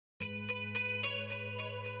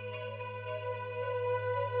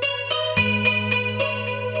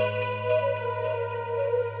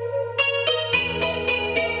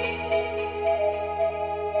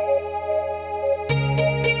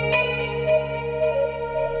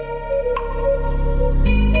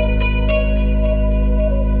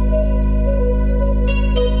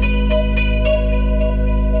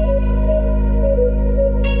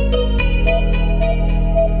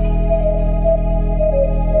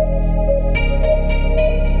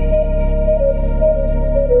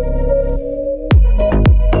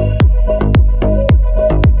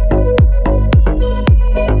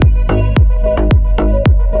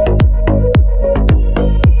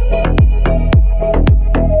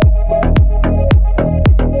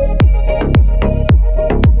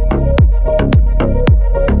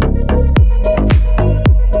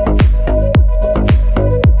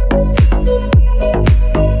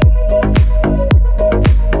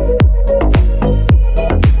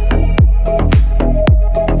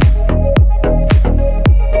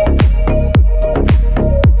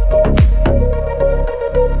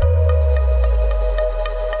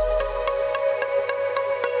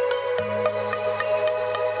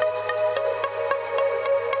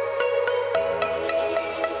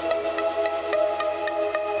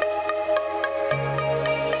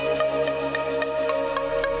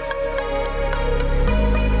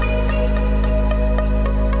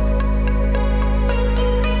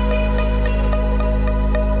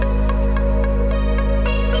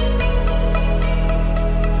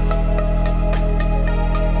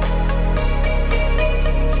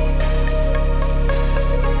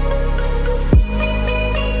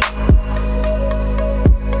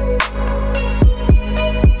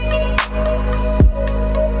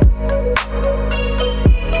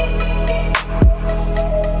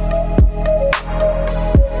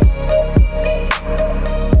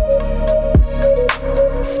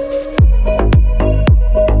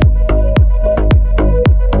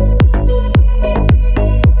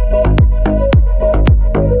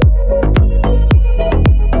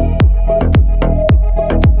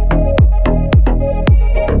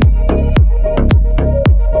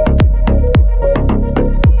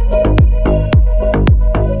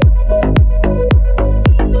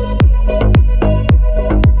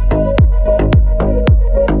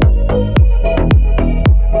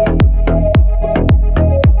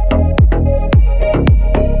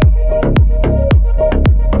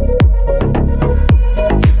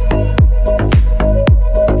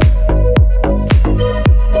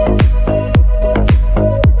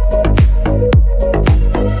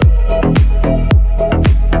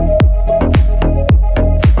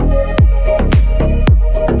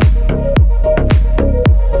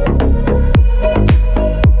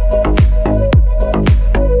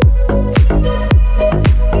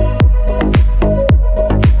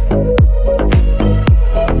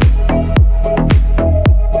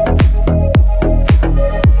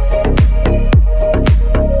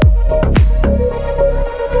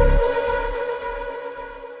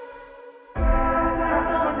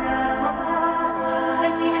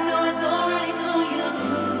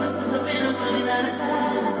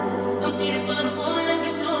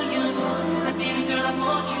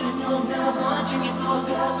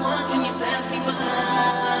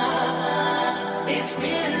It's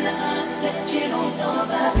real love that you don't know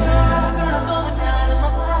about. Girl, I'm going out of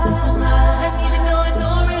my mind. Even though I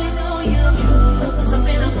don't really know you,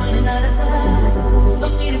 something I'm running out of time.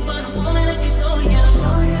 I'm waiting for the moment I can show you.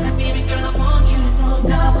 And baby girl, I want you to know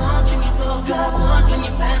that I want you to go. God, I want you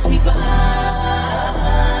to pass me by.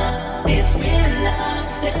 It's real love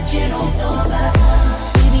that you don't know about.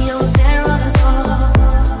 Baby, I was there on the floor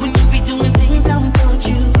when you be doing things I would want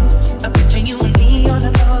you. I picture you and me on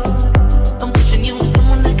the floor. I'm wishing you were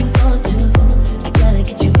someone I can talk to. I gotta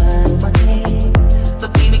get you out of my head.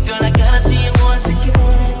 But baby girl, I gotta see you once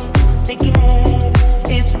again. Again,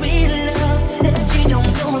 it's real love that you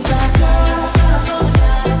don't know about.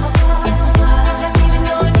 Even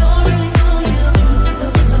though I don't really know you,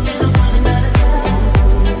 something I'm running out of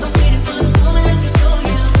time. I'm waiting for the moment I can show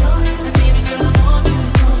you. And baby girl, I want you to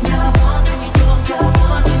know. Now I want you to go. God, I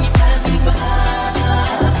want you to pass me by.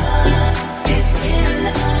 It's real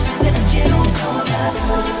love that you don't know about.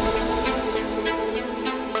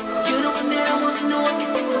 You're the one that I want to know. I can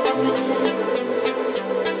take it up with you.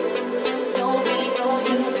 Don't really know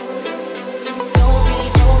you. Don't really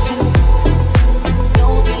know you.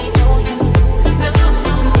 Don't really know you. And I'm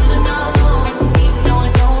in another. Even though I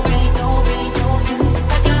don't really know you.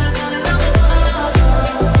 I gotta know.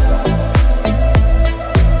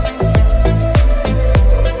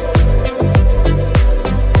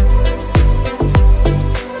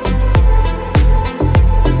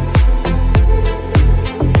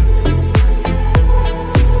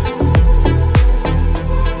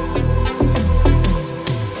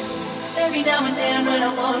 Every now and then when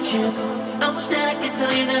I want you, I wish that I could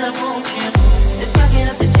tell you that I want you. If I get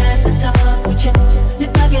up the chance to talk with you,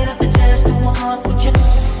 if I get up the chance to walk with you,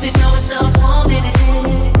 then know it's all holding it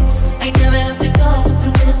in. I never have to go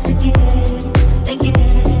through this again.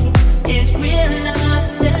 It's real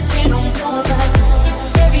love that you don't know about.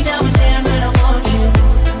 Every now and then when I want you,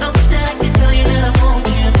 I wish that I could tell you that I want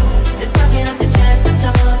you. If I get up the chance to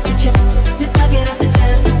talk with you, if I get up the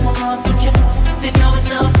chance to walk with you, then know it's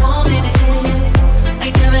all holding it in. I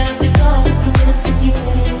never have to go through this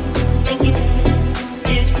again.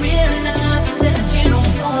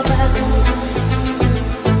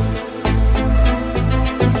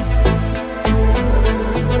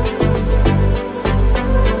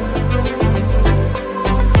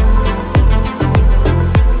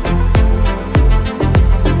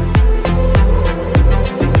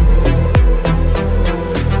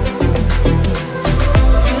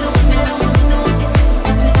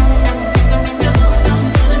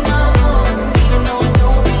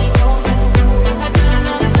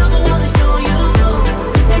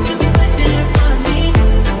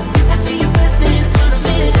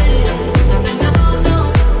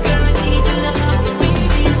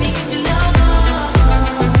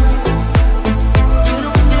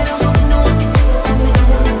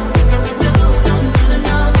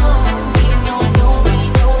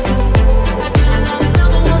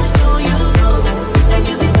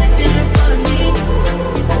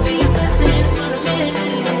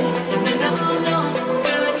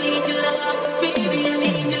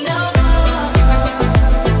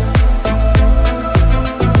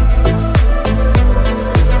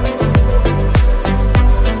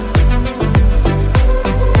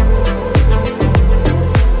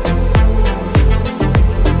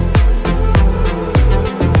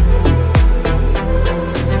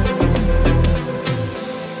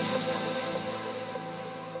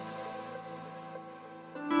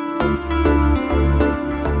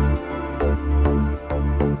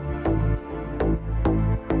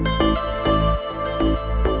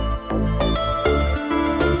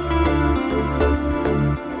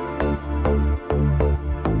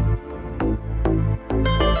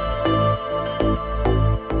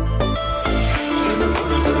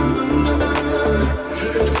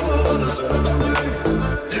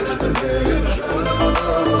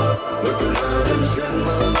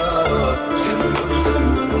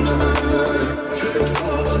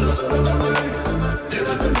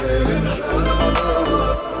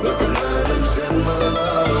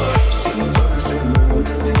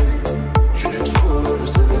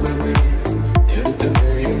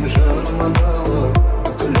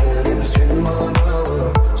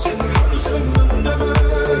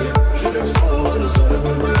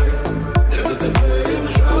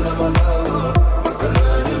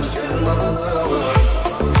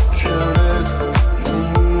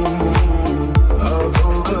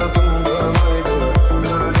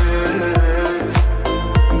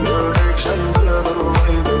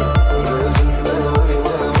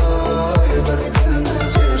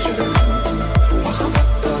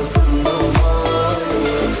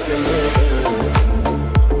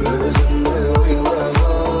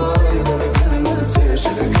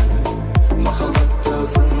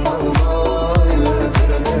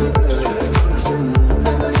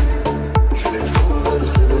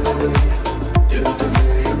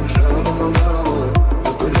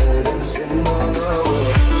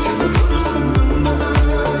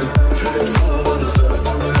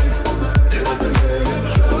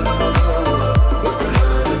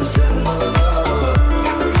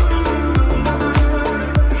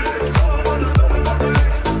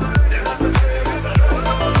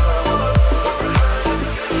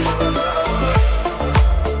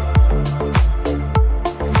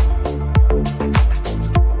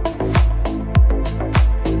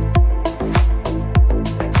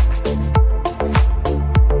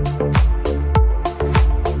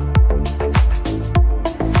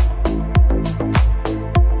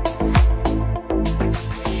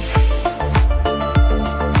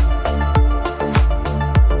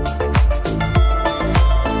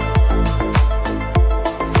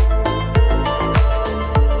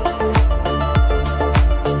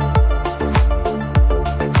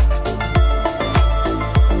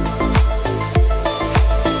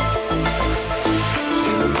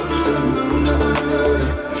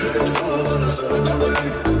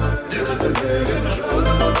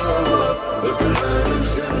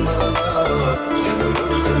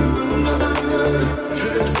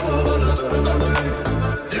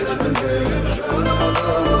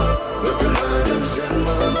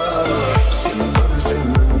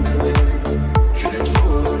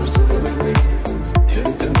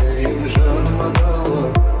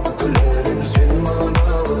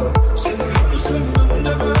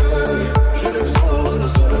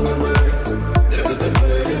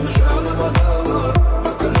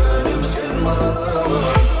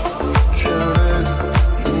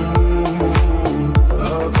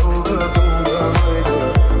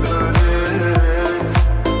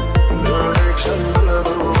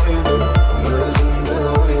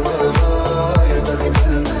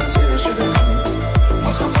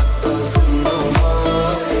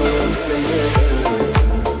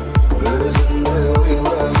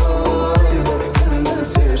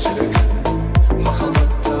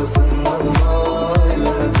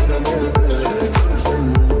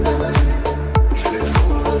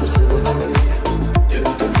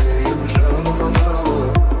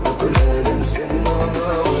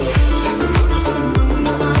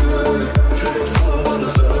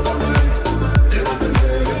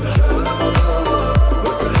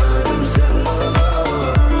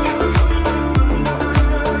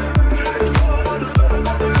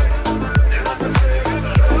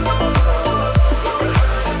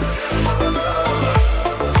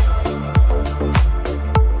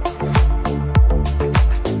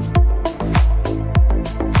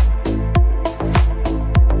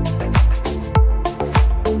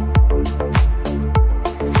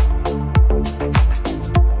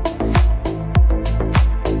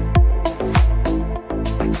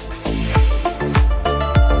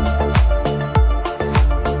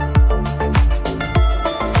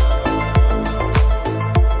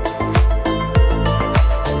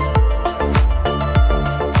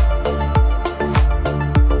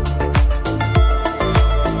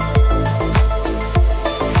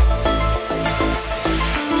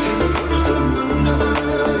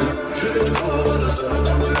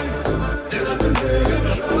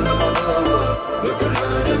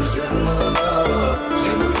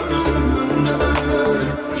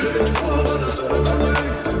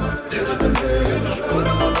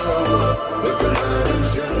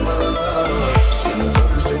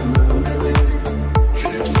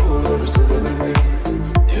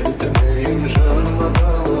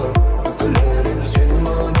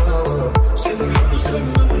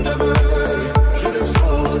 sevmem deme. Zhurek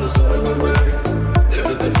soğuları sarı verme.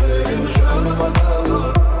 Dertlerim canıma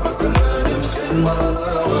dağlar. Bakılarım sen bana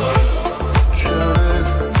dağlar. Zhurek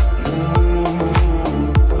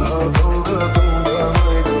atıldı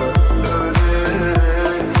tıngamaydı.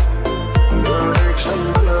 Börek börek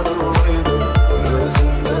şandırılmaydı.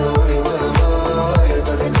 Özünde oylama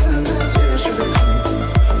yeter geldi seçilik.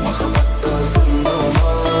 Mahabatta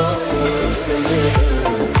sındırmay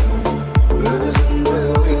özünde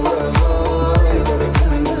oylama yeter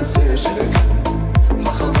geldi seçilik.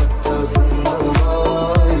 Mahabatta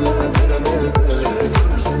sındırmay Zhurek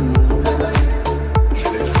ölsün demeyi.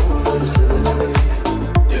 Zhurek soğuları söylemeyi.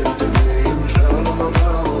 Dertlerim canıma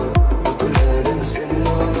dağlar. Bakılarım senin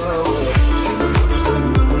ağlar. Seni ölsün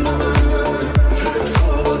demeyi. Zhurek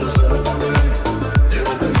soğuları söylemeyi.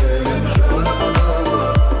 Dertlerim canıma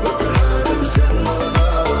dağlar. Bakılarım senin ağlar.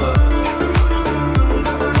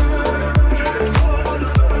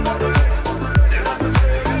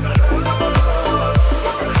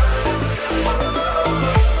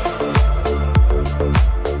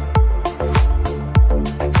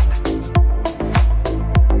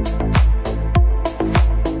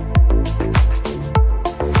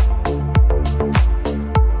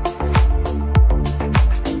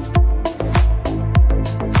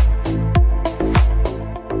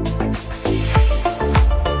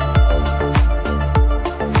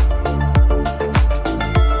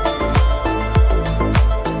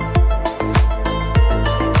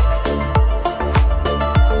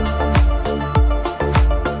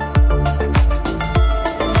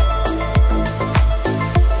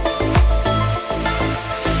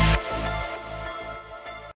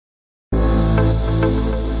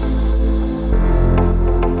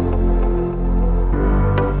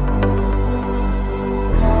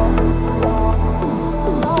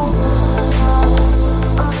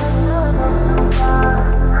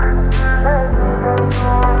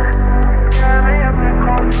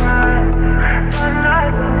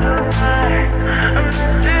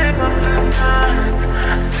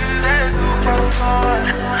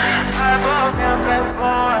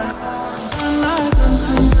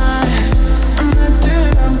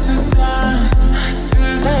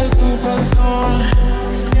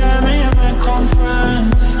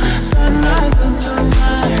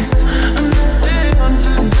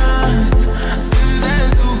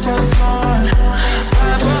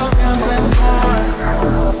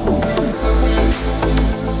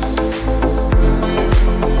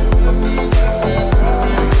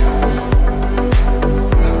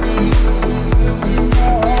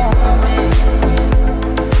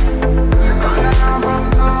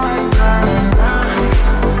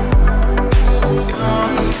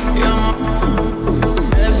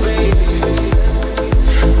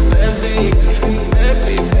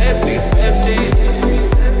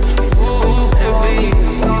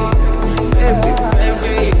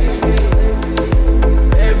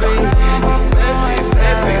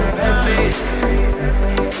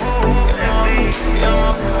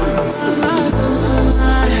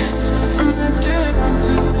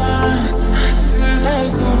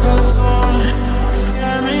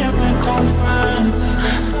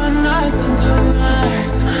 One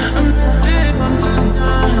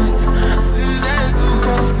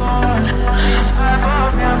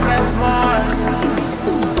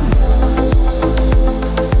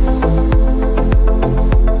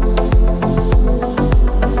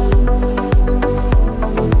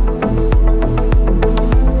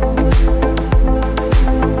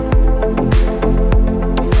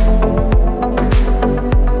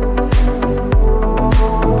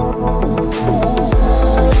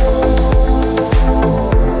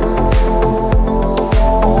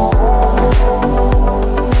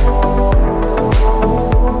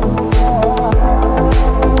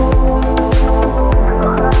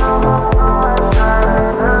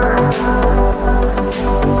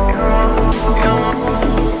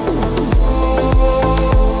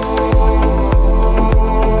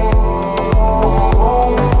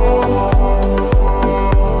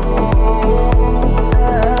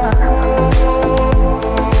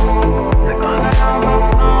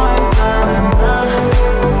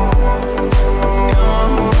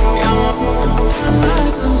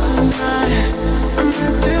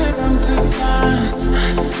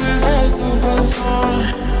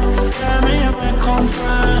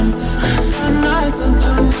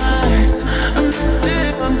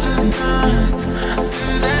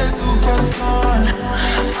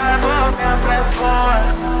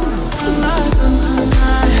night